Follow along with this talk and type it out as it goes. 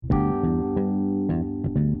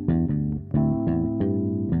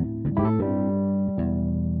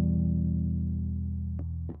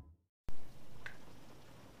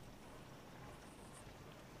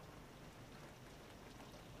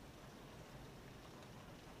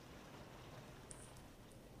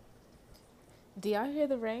Do y'all hear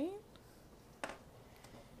the rain?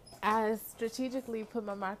 I strategically put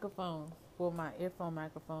my microphone, well, my earphone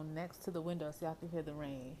microphone next to the window so y'all can hear the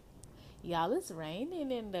rain. Y'all, it's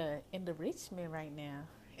raining in the Richmond right now.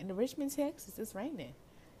 In the Richmond, Texas, it's raining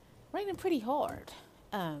pretty hard.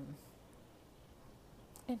 Um,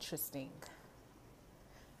 Interesting.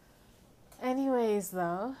 Anyways,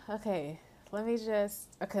 though, let me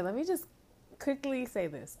just quickly say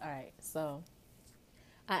this. All right, so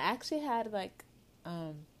I actually had like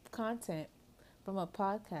content from a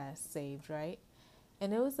podcast saved, right?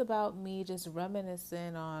 And it was about me just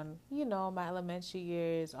reminiscing on, my elementary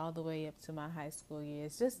years all the way up to my high school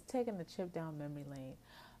years, just taking a trip down memory lane.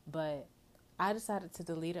 But I decided to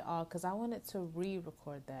delete it all because I wanted to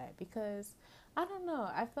re-record that because I don't know.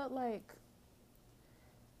 I felt like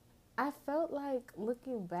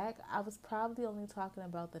looking back, I was probably only talking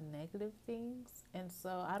about the negative things. And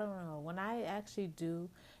so I don't know. When I actually do,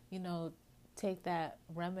 you know, take that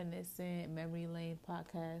reminiscent memory lane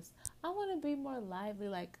podcast, I want to be more lively,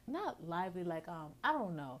 like not lively, like I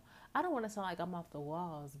don't know. I don't want to sound like I'm off the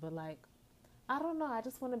walls, but like I don't know. I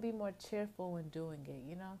just want to be more cheerful when doing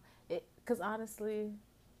it, Because honestly,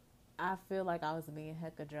 I feel like I was being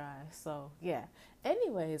hecka dry. So yeah.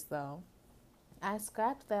 Anyways, though, I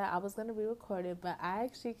scrapped that. I was gonna re-record it, but I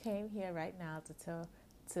actually came here right now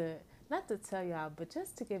to not to tell y'all, but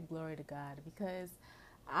just to give glory to God because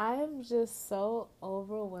I'm just so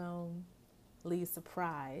overwhelmingly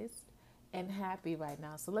surprised and happy right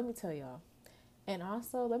now. So let me tell y'all. And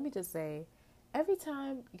also, let me just say, every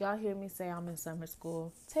time y'all hear me say I'm in summer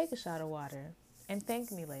school, take a shot of water and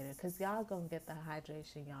thank me later because y'all gonna get the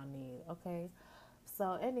hydration y'all need, okay?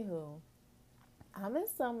 So, anywho, I'm in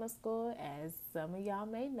summer school, as some of y'all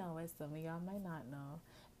may know, as some of y'all may not know.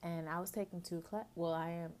 And I was taking two class. Well,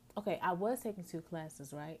 I am okay. I was taking two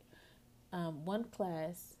classes, right? One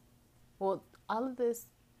class. Well, all of this.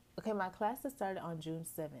 Okay, my classes started on June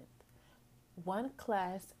 7th. One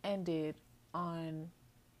class ended on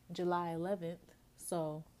July 11th.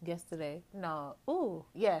 So yesterday, no, ooh,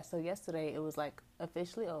 yeah. So yesterday it was like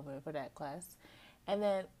officially over for that class, and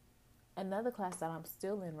then another class that I'm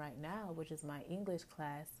still in right now, which is my English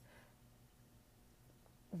class,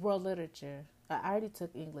 world literature. I already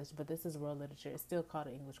took English, but this is world literature. It's still called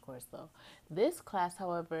an English course though. This class,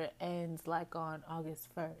 however, ends like on August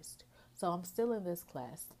 1st. So I'm still in this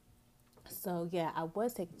class. So yeah, I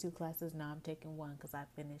was taking two classes. Now I'm taking one because I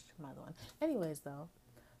finished my other one. Anyways, though,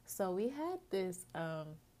 so we have this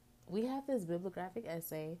bibliographic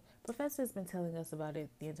essay. Professor's been telling us about it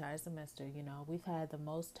the entire semester. We've had the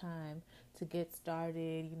most time to get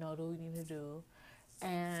started. Do what we need to do,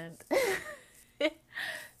 and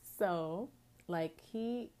so like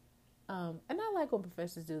and I like when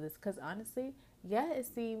professors do this because honestly, yeah, it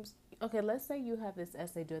seems okay. Let's say you have this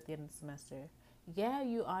essay due at the end of the semester. Yeah,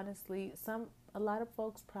 you honestly, a lot of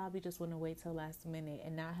folks probably just want to wait till last minute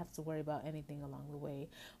and not have to worry about anything along the way.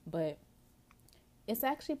 But it's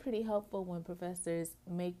actually pretty helpful when professors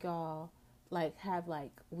make y'all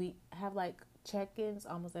we have like check-ins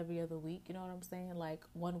almost every other week. You know what I'm saying? Like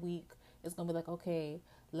one week it's gonna be like, okay,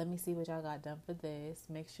 let me see what y'all got done for this.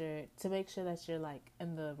 Make sure that you're like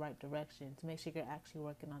in the right direction. To make sure you're actually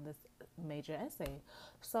working on this major essay.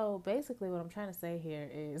 So basically, what I'm trying to say here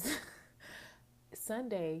is,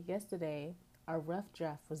 yesterday, our rough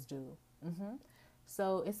draft was due.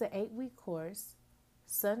 So it's an 8-week course.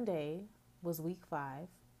 Sunday was week 5.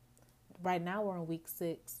 Right now we're on week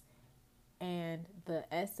 6, and the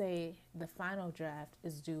essay, the final draft,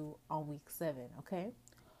 is due on week 7. Okay,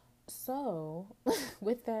 so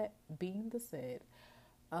with that being the said,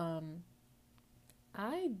 um,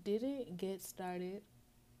 I didn't get started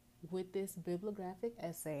with this bibliographic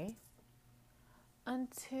essay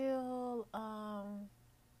until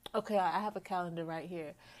okay, I have a calendar right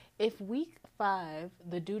here. If week 5,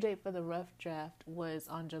 the due date for the rough draft was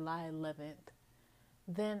on July 11th,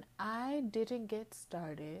 then I didn't get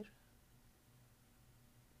started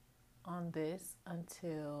on this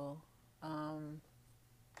until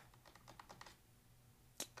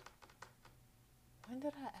when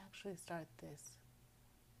did I actually start this?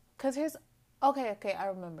 Cause here's okay, I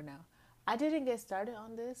remember now. I didn't get started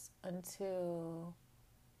on this until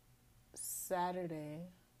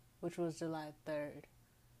Saturday, which was July 3rd.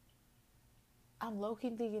 I'm low-key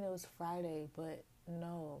thinking it was Friday, but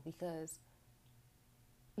no, because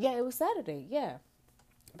yeah, it was Saturday. Yeah,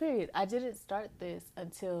 period. I didn't start this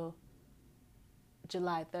until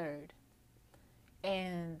July 3rd.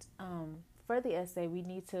 And for the essay, we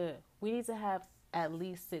need to have at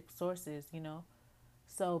least 6 sources,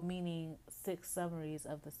 so meaning 6 summaries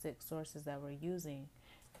of the 6 sources that we're using.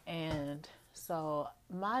 And So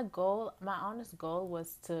my honest goal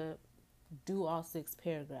was to do all 6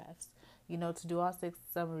 paragraphs, to do all 6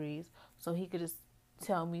 summaries so he could just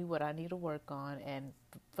tell me what I need to work on, and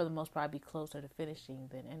for the most part, I'd be closer to finishing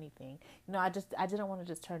than anything. I didn't want to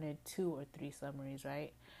just turn in 2 or 3 summaries,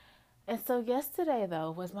 right? And so yesterday,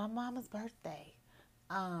 though, was my mama's birthday.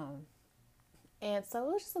 Um, and so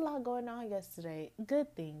it was just a lot going on yesterday.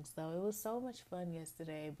 Good things, though. It was so much fun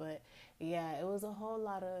yesterday. But yeah, it was a whole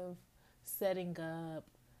lot of setting up,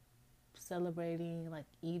 celebrating, like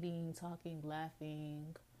eating, talking,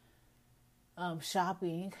 laughing,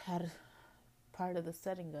 shopping had part of the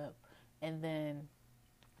setting up. And then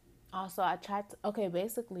also, I tried to, okay,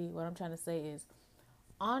 basically, what I'm trying to say is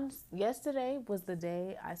on yesterday was the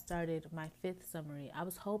day I started my 5th summary. I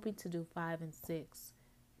was hoping to do 5 and 6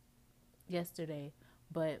 yesterday,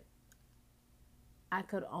 but I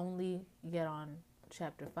could only get on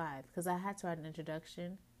chapter 5 because I had to write an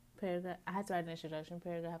introduction paragraph. I had to write an introduction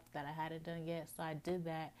paragraph that I hadn't done yet, so I did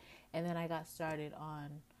that, and then I got started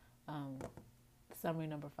on um, summary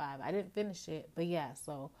number 5. I didn't finish it, but yeah.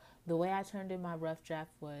 So the way I turned in my rough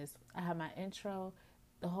draft was I had my intro,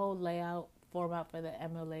 the whole layout format for the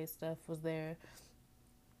MLA stuff was there,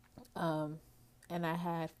 um, and I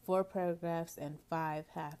had 4 paragraphs and 5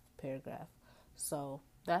 half paragraph. So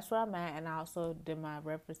that's where I'm at, and I also did my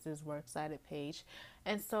references works cited page.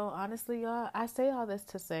 And so honestly, y'all, I say all this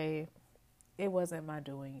to say it wasn't my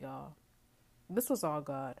doing, y'all. This was all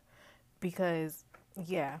God, because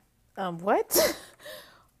yeah, what?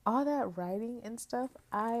 All that writing and stuff,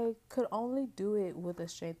 I could only do it with the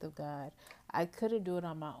strength of God. I couldn't do it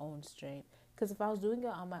on my own strength. Because if I was doing it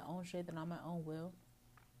on my own strength and on my own will,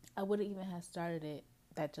 I wouldn't even have started it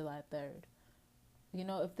that July 3rd.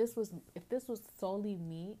 If this was solely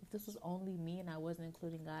me, if this was only me and I wasn't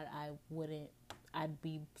including God, I'd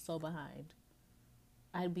be so behind.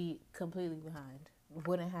 I'd be completely behind.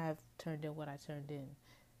 Wouldn't have turned in what I turned in.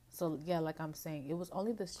 So yeah, like I'm saying, it was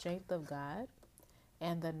only the strength of God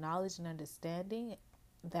and the knowledge and understanding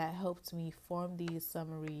that helped me form these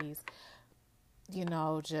summaries.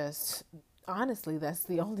 Just honestly, that's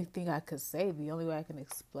the only thing I could say. The only way I can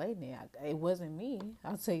explain it. It wasn't me.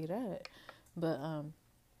 I'll tell you that. But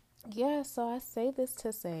yeah. So I say this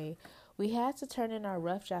to say we had to turn in our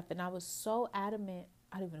rough draft, and I was so adamant.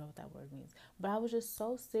 I don't even know what that word means, but I was just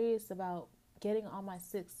so serious about getting all my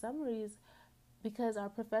 6 summaries because our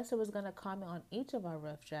professor was going to comment on each of our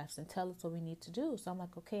rough drafts and tell us what we need to do. So I'm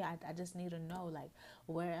like, okay, I just need to know, like,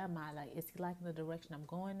 where am I? Like, is he liking the direction I'm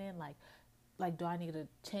going in? Like, do I need to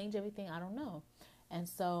change everything? I don't know. And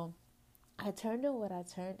so I turned in what I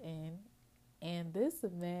turned in, and this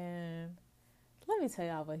man, let me tell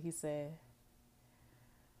y'all what he said.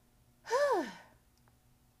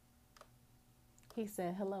 He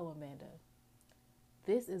said, "Hello, Amanda.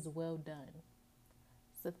 This is well done.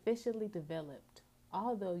 Sufficiently developed.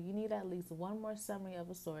 Although you need at least one more summary of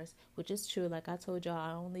a source," which is true. Like I told y'all,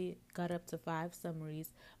 I only got up to 5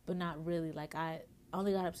 summaries, but not really. Like I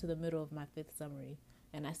only got up to the middle of my 5th summary,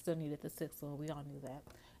 and I still needed the 6th one. We all knew that.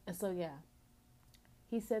 And so, yeah,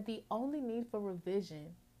 he said the only need for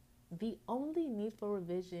revision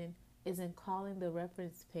is in calling the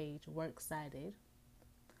reference page works cited.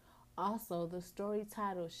 Also, the story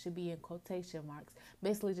title should be in quotation marks,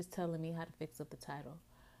 basically just telling me how to fix up the title.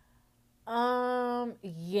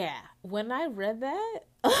 Yeah. When I read that,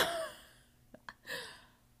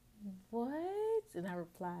 what? And I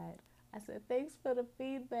replied, I said, "Thanks for the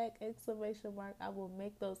feedback, exclamation mark. I will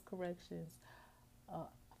make those corrections." Uh,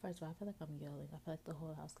 First of all, I feel like I'm yelling. I feel like the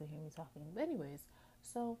whole house can hear me talking. But anyways,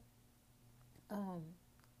 so, um,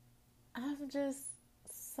 I'm just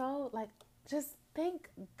so, like, just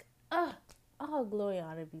all glory and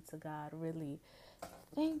honor be to God, really.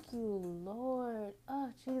 Thank you, Lord. Oh,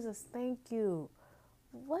 Jesus, thank you.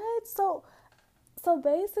 What? So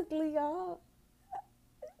basically, y'all,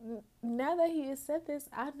 now that he has said this,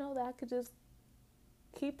 I know that I could just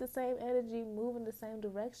keep the same energy, move in the same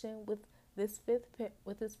direction with this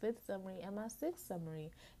fifth summary and my 6th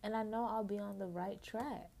summary, and I know I'll be on the right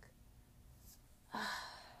track.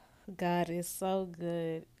 God is so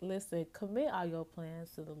good. Listen, commit all your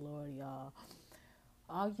plans to the Lord, y'all.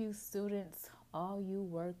 All you students, all you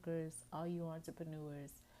workers, all you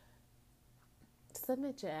entrepreneurs,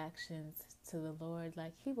 submit your actions to the Lord.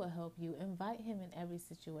 Like, He will help you. Invite Him in every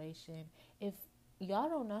situation. If y'all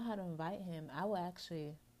don't know how to invite Him, I will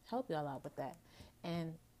actually help y'all out with that.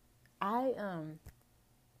 And I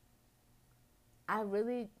I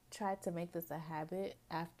really tried to make this a habit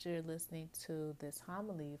after listening to this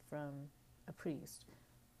homily from a priest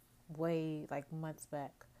way like months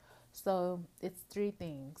back. So it's three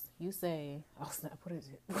things. You say, oh snap, what is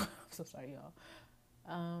it? I'm so sorry,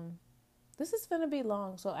 y'all. This is gonna be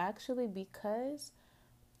long. So actually, because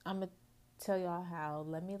I'm gonna tell y'all how,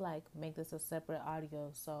 let me like make this a separate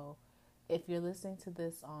audio. So if you're listening to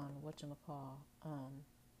this on whatchamacall,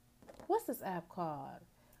 what's this app called?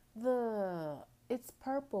 The it's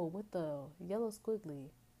purple with the yellow squiggly.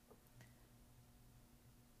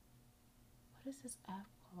 What is this app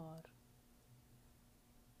called?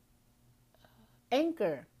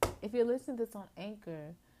 Anchor. If you're listening to this on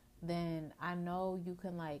Anchor, then I know you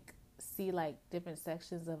can like see like different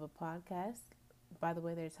sections of a podcast by the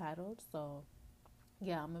way they're titled. So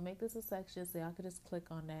yeah, I'm gonna make this a section so y'all can just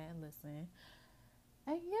click on that and listen.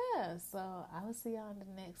 And yeah, so I will see y'all in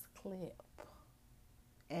the next clip.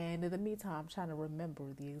 And in the meantime, I'm trying to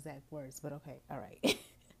remember the exact words, but okay, all right.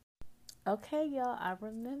 Okay, y'all, I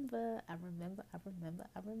remember.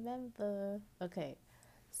 Okay,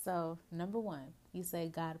 so number one, you say,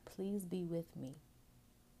 God, please be with me.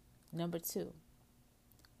 Number two,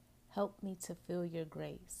 help me to feel your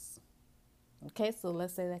grace. Okay, so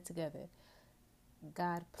let's say that together.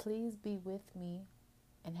 God, please be with me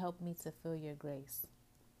and help me to feel your grace.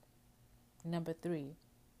 Number three,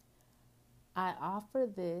 I offer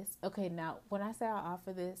this. Okay, now when I say I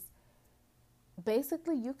offer this,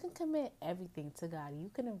 basically you can commit everything to God.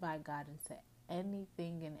 You can invite God into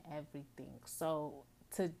anything and everything. So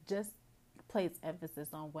to just place emphasis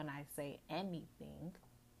on when I say anything,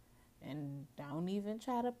 and don't even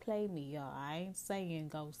try to play me, y'all. I ain't saying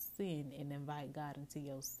go sin and invite God into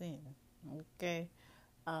your sin. Okay?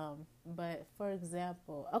 But for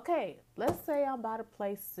example, okay, let's say I'm about to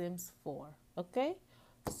play Sims 4. Okay?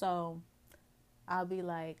 So I'll be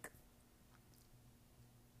like,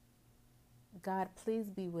 God, please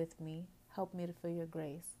be with me. Help me to feel your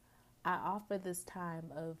grace. I offer this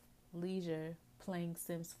time of leisure playing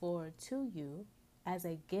Sims 4 to you as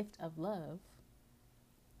a gift of love.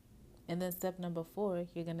 And then step number 4,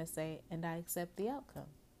 you're going to say, and I accept the outcome.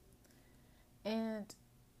 And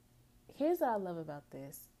here's what I love about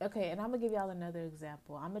this. Okay, and I'm going to give y'all another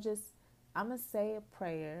example. I'm going to say a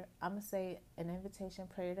prayer. I'm going to say an invitation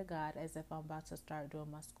prayer to God as if I'm about to start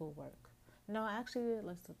doing my schoolwork. No, actually,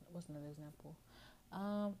 what's another example?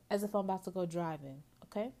 As if I'm about to go driving,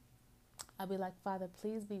 okay? I'll be like, Father,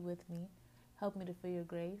 please be with me. Help me to feel your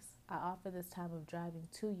grace. I offer this time of driving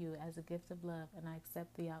to you as a gift of love, and I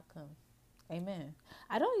accept the outcome. Amen.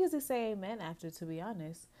 I don't usually say amen after, to be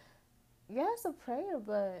honest. Yeah, it's a prayer,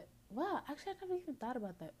 but wow, actually, I never even thought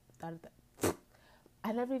about that.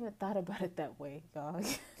 I never even thought about it that way, y'all.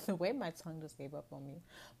 The way my tongue just gave up on me.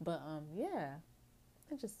 But yeah,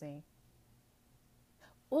 interesting.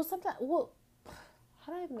 Well, sometimes,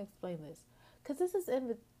 how do I even explain this? Because this is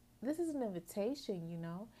an invitation, you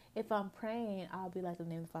know. If I'm praying, I'll be like, in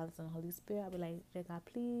the name of the Father, Son, and Holy Spirit. I'll be like, dear God,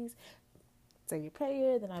 please say your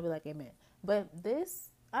prayer. Then I'll be like, amen. But this,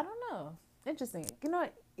 I don't know. Interesting. You know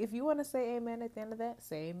what? If you want to say amen at the end of that,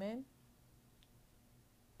 say amen.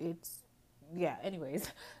 It's, yeah,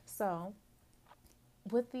 anyways. So,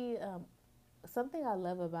 with the, something I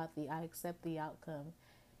love about the I accept the outcome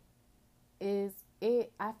is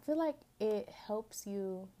I feel like it helps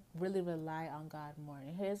you really rely on God more.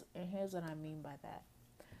 And here's what I mean by that.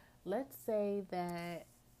 Let's say that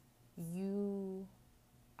you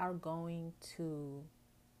are going to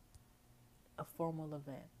a formal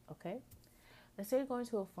event, okay? Let's say you're going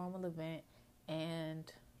to a formal event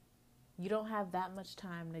and you don't have that much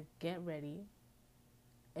time to get ready,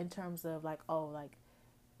 in terms of like, oh, like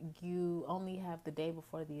you only have the day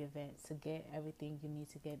before the event to get everything you need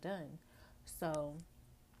to get done. So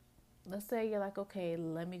let's say you're like, okay,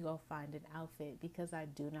 let me go find an outfit because I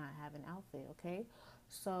do not have an outfit, okay?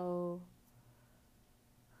 So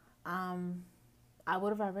I would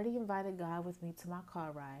have already invited God with me to my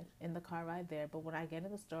car ride, in the car ride there. But when I get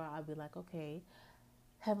in the store, I'll be like, okay,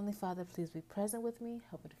 Heavenly Father, please be present with me.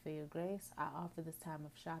 Help me to feel your grace. I offer this time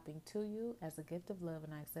of shopping to you as a gift of love,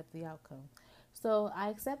 and I accept the outcome. So I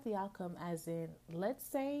accept the outcome as in, let's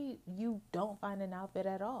say you don't find an outfit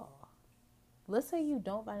at all. Let's say you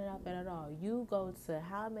don't find an outfit at all. You go to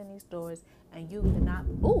how many stores and you cannot,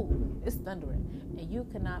 ooh, it's thundering, and you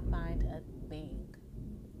cannot find a thing.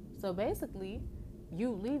 So basically,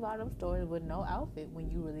 you leave all them stores with no outfit when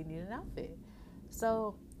you really need an outfit.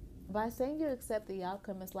 So by saying you accept the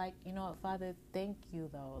outcome, it's like, you know what, Father, thank you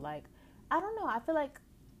though. Like, I don't know. I feel like,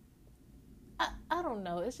 I don't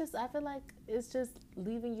know. It's just, I feel like it's just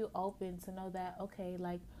leaving you open to know that, okay,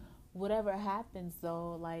 like, whatever happens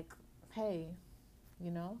though, like, hey,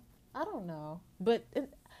 you know, I don't know. But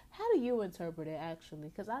how do you interpret it actually?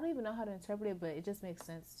 Because I don't even know how to interpret it, but it just makes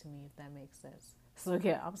sense to me, if that makes sense. So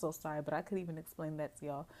yeah, I'm so sorry, but I couldn't even explain that to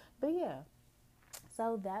y'all. But yeah,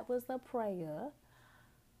 so that was the prayer.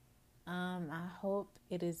 I hope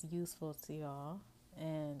it is useful to y'all.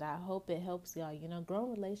 And I hope it helps y'all, grow a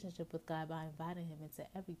relationship with God by inviting Him into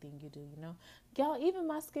everything you do. Y'all, even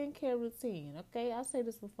my skincare routine, okay? I say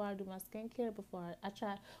this before I do my skincare, before I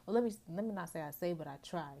try. Well, let me not say I say, but I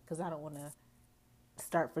try, because I don't want to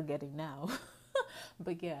start forgetting now.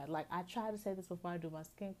 But yeah, like I try to say this before I do my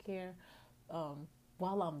skincare. Um,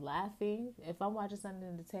 while I'm laughing, if I'm watching something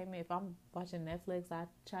entertainment, if I'm watching Netflix, I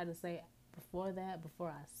try to say before that, before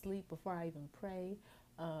I sleep, before I even pray.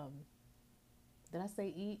 Um, did I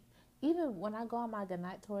say eat? Even when I go on my good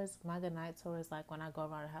night tours, like when I go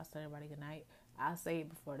around the house to everybody good night, I say it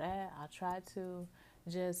before that. I try to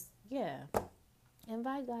just, yeah,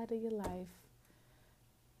 invite God to your life.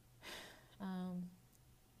 Um,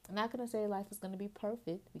 I'm not going to say life is going to be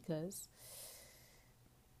perfect, because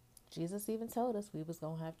Jesus even told us we was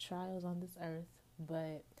going to have trials on this earth,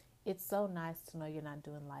 but it's so nice to know you're not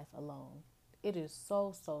doing life alone. It is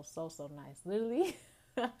so, so, so, so nice. Literally,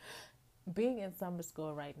 being in summer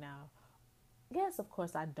school right now, yes, of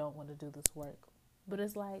course, I don't want to do this work, but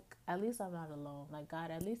it's like, at least I'm not alone. Like,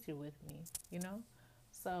 God, at least you're with me?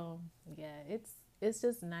 So, yeah, it's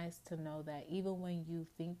just nice to know that even when you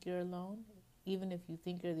think you're alone, even if you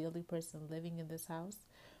think you're the only person living in this house,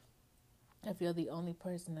 if you're the only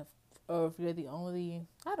person or if you're the only,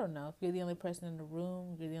 I don't know, if you're the only person in the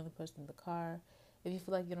room, you're the only person in the car, if you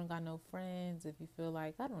feel like you don't got no friends, if you feel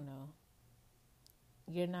like, I don't know,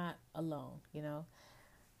 you're not alone. You're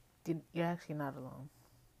actually not alone.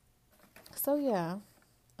 So yeah,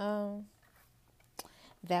 um,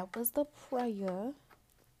 that was the prayer.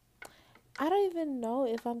 I don't even know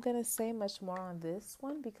if I'm gonna say much more on this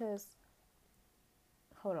one, because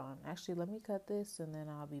hold on, actually let me cut this and then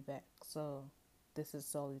I'll be back. So this is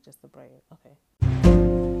solely just the prayer. Okay.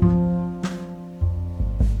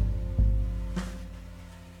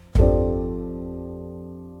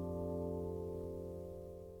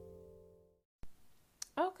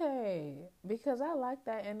 Okay, because I like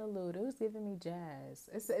that interlude. It was giving me jazz.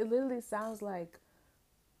 It literally sounds like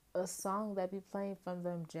a song that be playing from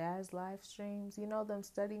them jazz live streams. You know, them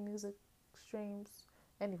study music streams.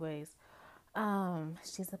 Anyways,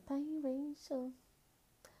 she's a biracial.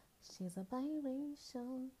 She's a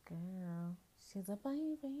biracial girl. She's a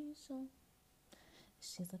biracial.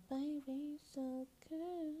 She's a biracial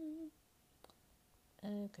girl.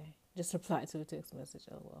 Okay, just reply to a text message.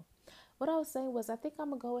 Oh well. What I was saying was, I think I'm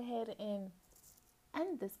gonna go ahead and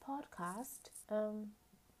end this podcast.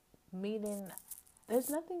 Meaning, there's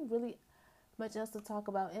nothing really much else to talk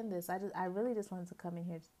about in this. I really just wanted to come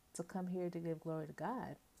here to give glory to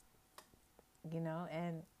God,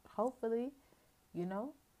 and hopefully, you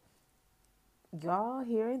know, y'all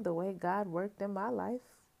hearing the way God worked in my life,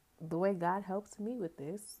 the way God helped me with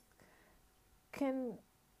this, can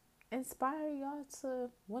inspire y'all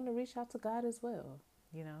to want to reach out to God as well,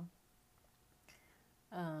 you know.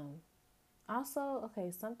 Um, Also,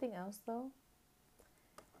 okay, something else though,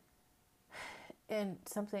 and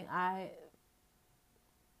something I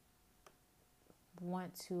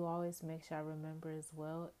want to always make sure I remember as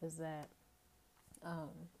well, is that um,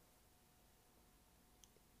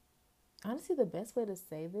 honestly, the best way to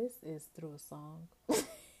say this is through a song.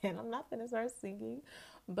 And I'm not going to start singing,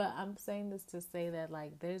 but I'm saying this to say that,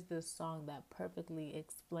 like, there's this song that perfectly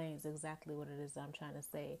explains exactly what it is I'm trying to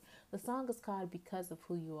say. The song is called Because of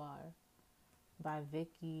Who You Are by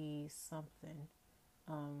Vicky something.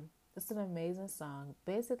 It's an amazing song.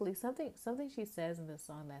 Basically, something she says in this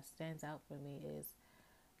song that stands out for me is,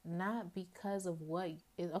 not because of what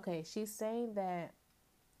is okay. She's saying that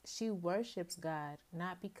she worships God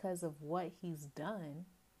not because of what He's done,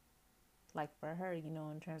 like for her,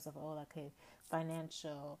 in terms of, okay,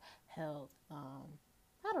 financial, health,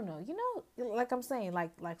 I don't know, like I'm saying,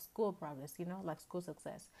 like school progress, like school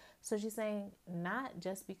success. So she's saying, not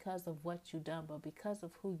just because of what you've done, but because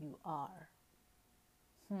of who you are.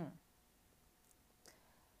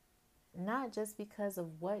 Not just because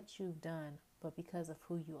of what you've done, but because of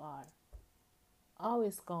who you are.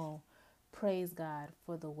 Always gonna praise God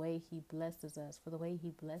for the way He blesses us, for the way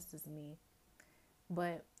He blesses me.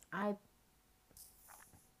 But I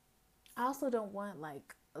also don't want,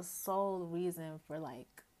 like, a sole reason for,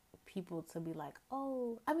 like, people to be like,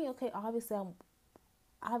 oh, I mean, okay, obviously,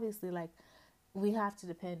 like, we have to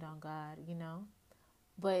depend on God,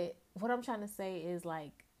 but what I'm trying to say is,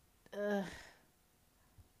 like,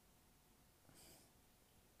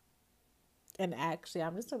 and actually,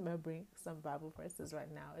 I'm just remembering some Bible verses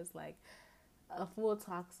right now. It's like, a fool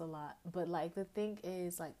talks a lot, but, like, the thing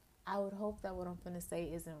is, like, I would hope that what I'm going to say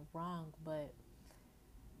isn't wrong, but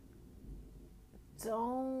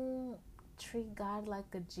don't treat God like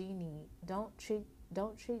a genie. Don't treat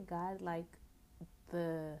God like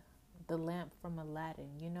the the lamp from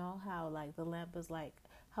Aladdin. You know how like the lamp is like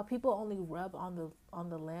how people only rub on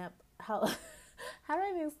the lamp. How how do I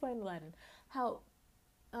even explain Aladdin? How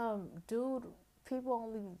dude people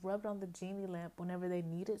only rubbed on the genie lamp whenever they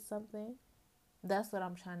needed something. That's what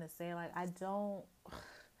I'm trying to say. Like I don't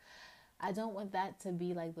want that to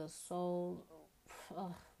be like the sole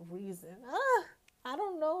reason. I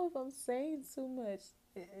don't know if I'm saying too much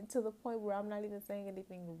to the point where I'm not even saying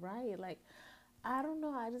anything right. Like I don't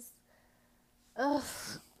know. I just ugh.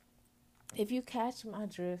 If you catch my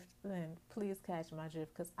drift, then please catch my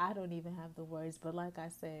drift because I don't even have the words. But like I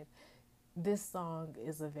said, this song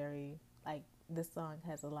is a very like this song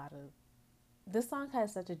has a lot of this song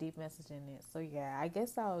has such a deep message in it. So yeah, I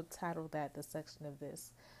guess I'll title that the section of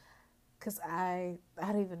this because I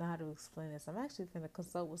don't even know how to explain this. I'm actually gonna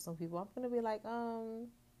consult with some people. I'm gonna be like,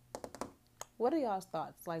 what are y'all's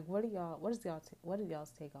thoughts? Like, what is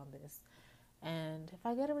y'all's take on this? And if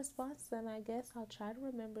I get a response, then I guess I'll try to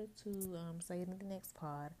remember to say it in the next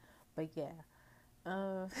pod. But yeah,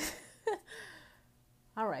 uh,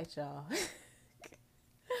 all right, y'all.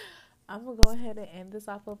 I'm gonna go ahead and end this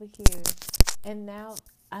off over here. And now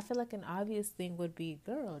I feel like an obvious thing would be,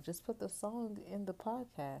 girl, just put the song in the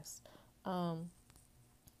podcast. Um,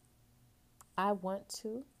 I want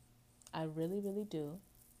to, I really, really do.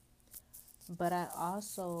 But I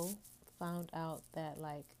also found out that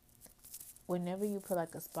like whenever you put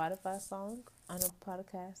like a Spotify song on a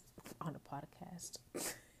podcast, on a podcast,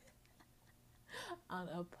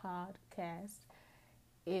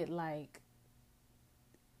 it like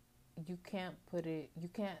you can't put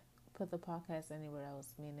the podcast anywhere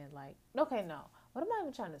else, meaning like okay, no. What am I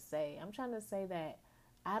even trying to say? I'm trying to say that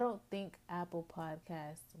I don't think Apple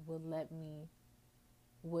Podcasts would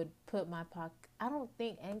put my I don't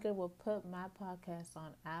think Anchor will put my podcast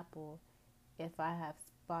on Apple if I have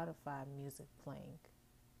Spotify music playing.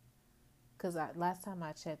 Cause last time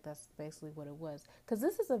I checked, that's basically what it was. Cause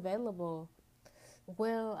this is available.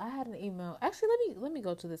 Well, I had an email. Actually, let me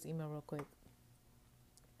go to this email real quick.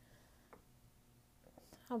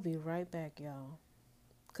 I'll be right back, y'all.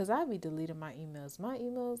 Cause I be deleting my emails. My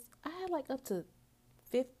emails, I had like up to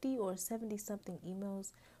 50 or 70 something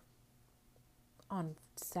emails on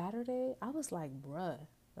Saturday. I was like, bruh,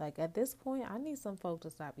 like at this point, I need some folk to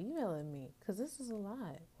stop emailing me because this is a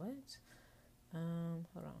lot. What?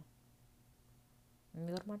 Hold on. Let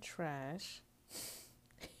me go to my trash.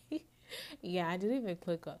 Yeah, I didn't even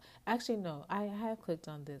click on. Actually, no, I have clicked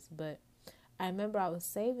on this, but I remember I was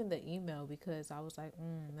saving the email because I was like,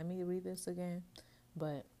 let me read this again,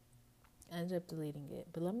 but I ended up deleting it.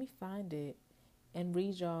 But let me find it and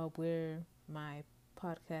read y'all where my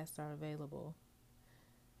podcasts are available.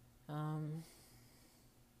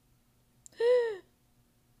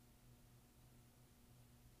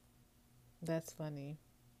 That's funny.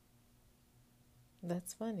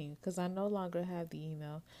 That's funny because I no longer have the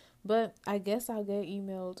email, but I guess I'll get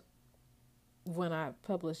emailed when I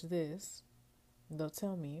publish this. They'll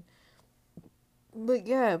tell me. But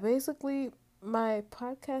yeah, basically, my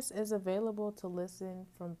podcast is available to listen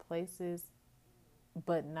from places,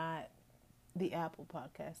 but not the Apple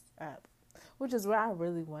Podcast app, which is where I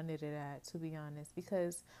really wanted it at, to be honest,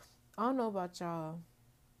 because I don't know about y'all,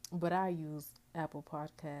 but I use Apple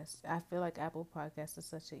Podcasts. I feel like Apple Podcasts is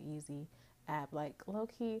such an easy app. Like, low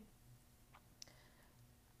key,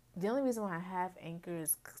 the only reason why I have Anchor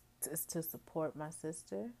is to support my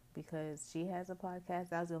sister because she has a podcast.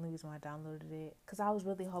 That was the only reason why I downloaded it. Because I was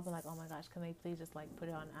really hoping, like, oh my gosh, can they please just like put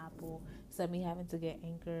it on Apple instead of me having to get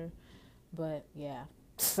Anchor? But yeah,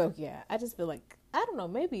 so yeah, I just feel like, I don't know,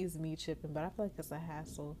 maybe it's me chipping, but I feel like it's a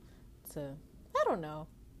hassle to, I don't know,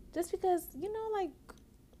 just because, like,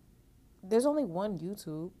 there's only one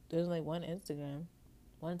YouTube, there's only one Instagram,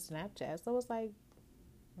 one Snapchat, so it's like,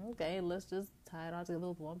 okay, let's just tie it all together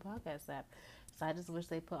with one podcast app. So I just wish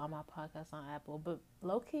they put all my podcasts on Apple, but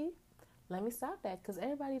low key, let me stop that because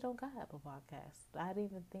everybody don't got Apple Podcasts. I didn't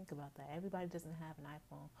even think about that. Everybody doesn't have an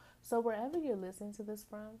iPhone. So wherever you're listening to this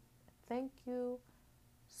from, thank you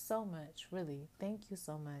so much. Really, thank you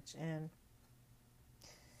so much. And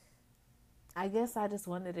I guess I just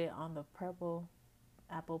wanted it on the purple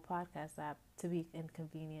Apple Podcast app to be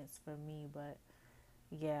inconvenience for me. But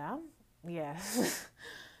yeah, yeah.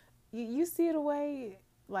 you see it away.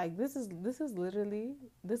 Like this literally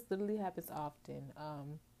happens often.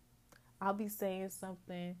 I'll be saying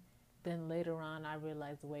something, then later on I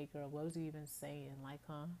realize, wait, girl, what was you even saying? Like,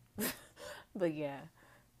 huh? But yeah,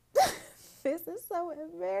 this is so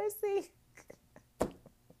embarrassing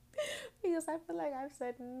because I feel like I've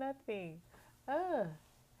said nothing. Uh,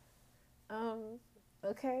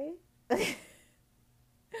 okay.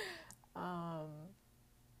 um,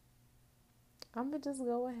 I'm gonna just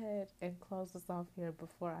go ahead and close this off here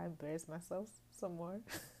before I embarrass myself some more.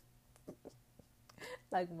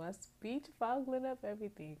 Like my speech boggling up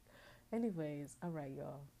everything. Anyways, all right,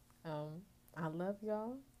 y'all. I love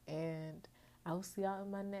y'all, and I will see y'all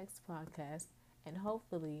in my next podcast. And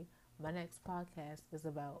hopefully, my next podcast is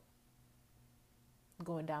about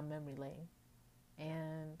going down memory lane.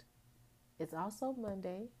 And it's also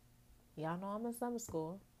Monday. Y'all know I'm in summer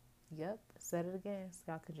school. Yep, said it again.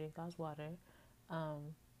 So y'all can drink y'all's water.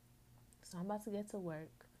 Um, so I'm about to get to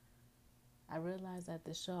work. I realized that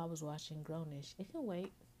the show I was watching, Grownish, it can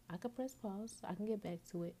wait. I can press pause. I can get back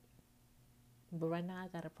to it. But right now, I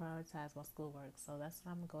gotta prioritize my schoolwork. So that's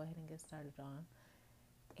what I'm gonna go ahead and get started on.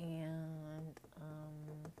 And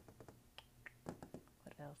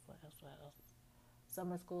what else? What else? What else?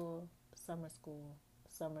 Summer school, summer school,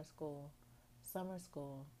 summer school, summer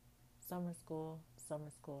school, summer school, summer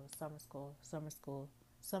school, summer school, summer school,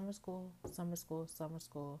 summer school, summer school, summer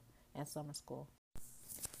school, and summer school.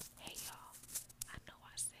 Hey y'all, I know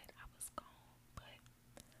I said I was gone, but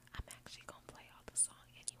I'm actually gonna play all the song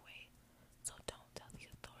anyway. So don't tell the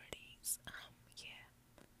authorities. Yeah.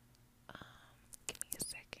 Give me a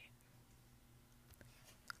second.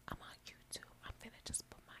 I'm on YouTube. I'm finna just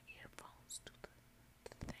put my earphones to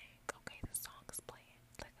the thing. Okay, the song is playing.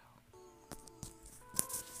 Let go.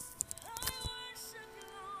 I worship you,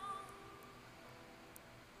 Lord.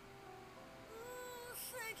 Ooh,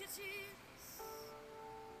 thank you, Jesus.